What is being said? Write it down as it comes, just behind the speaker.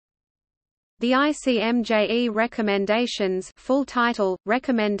The ICMJE Recommendations, full title,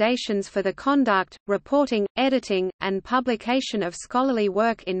 Recommendations for the Conduct, Reporting, Editing, and Publication of Scholarly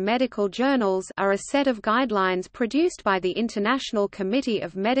Work in Medical Journals, are a set of guidelines produced by the International Committee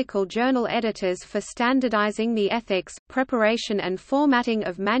of Medical Journal Editors for standardizing the ethics, preparation and formatting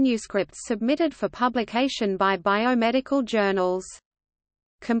of manuscripts submitted for publication by biomedical journals.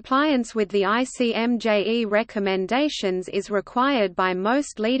 Compliance with the ICMJE recommendations is required by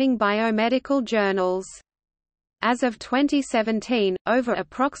most leading biomedical journals. As of 2017, over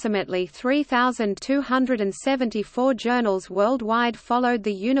approximately 3,274 journals worldwide followed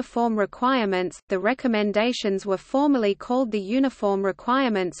the uniform requirements. The recommendations were formerly called the Uniform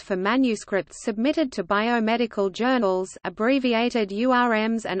Requirements for Manuscripts Submitted to Biomedical Journals, abbreviated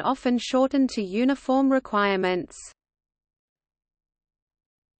URMs, and often shortened to Uniform Requirements.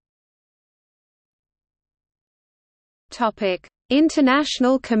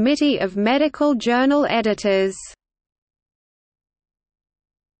 International Committee of Medical Journal Editors.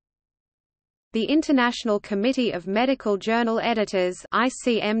 The International Committee of Medical Journal Editors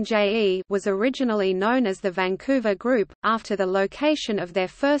 (ICMJE) was originally known as the Vancouver Group, after the location of their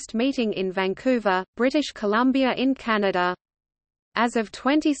first meeting in Vancouver, British Columbia in Canada. As of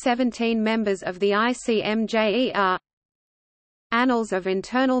 2017, members of the ICMJE are Annals of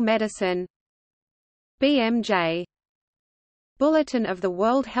Internal Medicine, BMJ, Bulletin of the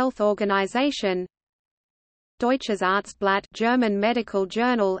World Health Organization, Deutsches Arztblatt, German Medical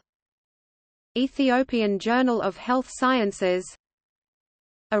Journal, Ethiopian Journal of Health Sciences,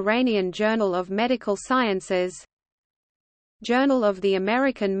 Iranian Journal of Medical Sciences, Journal of the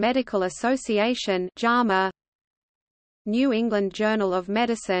American Medical Association (JAMA), New England Journal of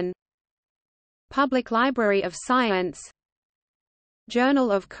Medicine, Public Library of Science,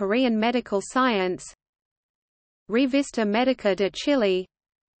 Journal of Korean Medical Science, Revista Médica de Chile,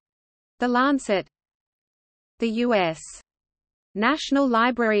 The Lancet, the U.S. National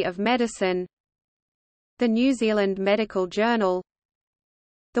Library of Medicine, the New Zealand Medical Journal,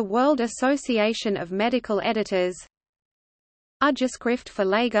 the World Association of Medical Editors, Ugeskrift for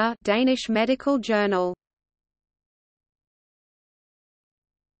Læger, Danish Medical Journal.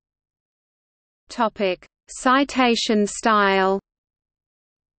 Topic: Citation style.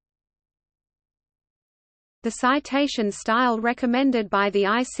 The citation style recommended by the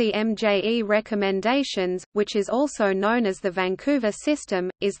ICMJE recommendations, which is also known as the Vancouver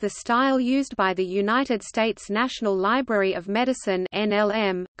system, is the style used by the United States National Library of Medicine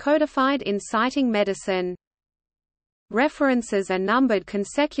 (NLM), codified in Citing Medicine. References are numbered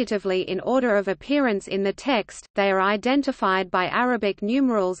consecutively in order of appearance in the text. They are identified by Arabic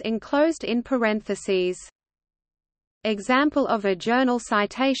numerals enclosed in parentheses. Example of a journal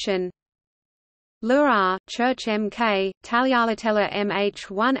citation: Lura, Church MK, Tagliatella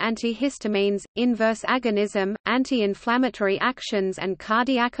MH1 antihistamines, inverse agonism, anti-inflammatory actions and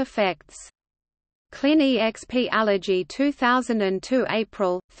cardiac effects. Clin EXP Allergy 2002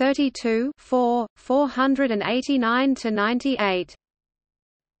 April, 32 489–98.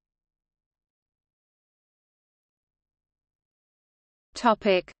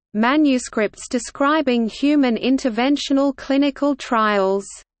 Manuscripts describing human interventional clinical trials.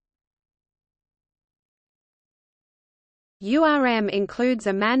 URM includes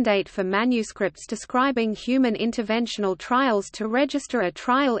a mandate for manuscripts describing human interventional trials to register a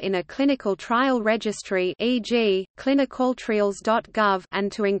trial in a clinical trial registry, e.g., clinicaltrials.gov,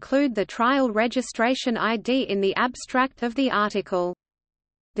 and to include the trial registration ID in the abstract of the article.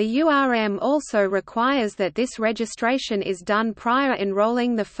 The URM also requires that this registration is done prior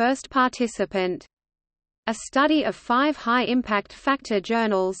enrolling the first participant. A study of 5 high-impact factor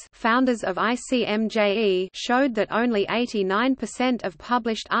journals, founders of ICMJE, showed that only 89% of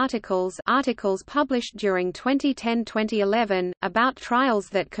published articles published during 2010-2011, about trials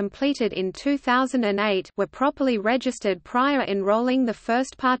that completed in 2008, were properly registered prior enrolling the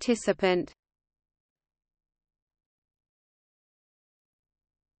first participant.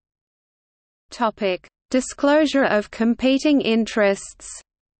 Disclosure of competing interests.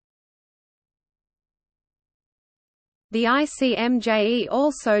 The ICMJE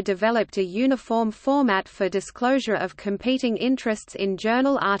also developed a uniform format for disclosure of competing interests in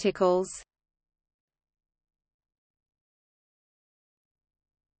journal articles.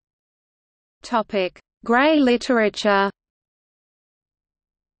 Grey literature.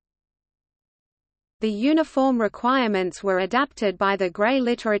 The uniform requirements were adapted by the Grey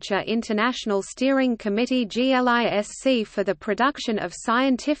Literature International Steering Committee (GLISC) for the production of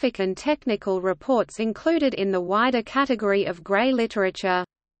scientific and technical reports included in the wider category of grey literature.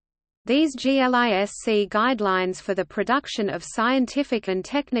 These GLISC guidelines for the production of scientific and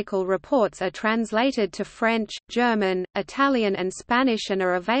technical reports are translated to French, German, Italian and Spanish and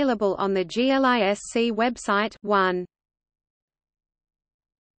are available on the GLISC website. 1.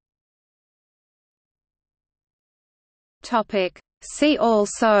 See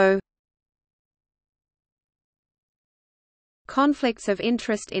also: Conflicts of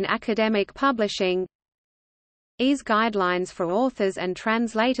interest in academic publishing, EASE guidelines for authors and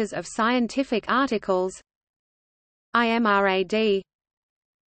translators of scientific articles, IMRAD,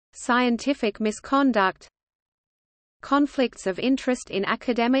 scientific misconduct, conflicts of interest in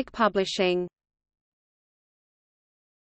academic publishing.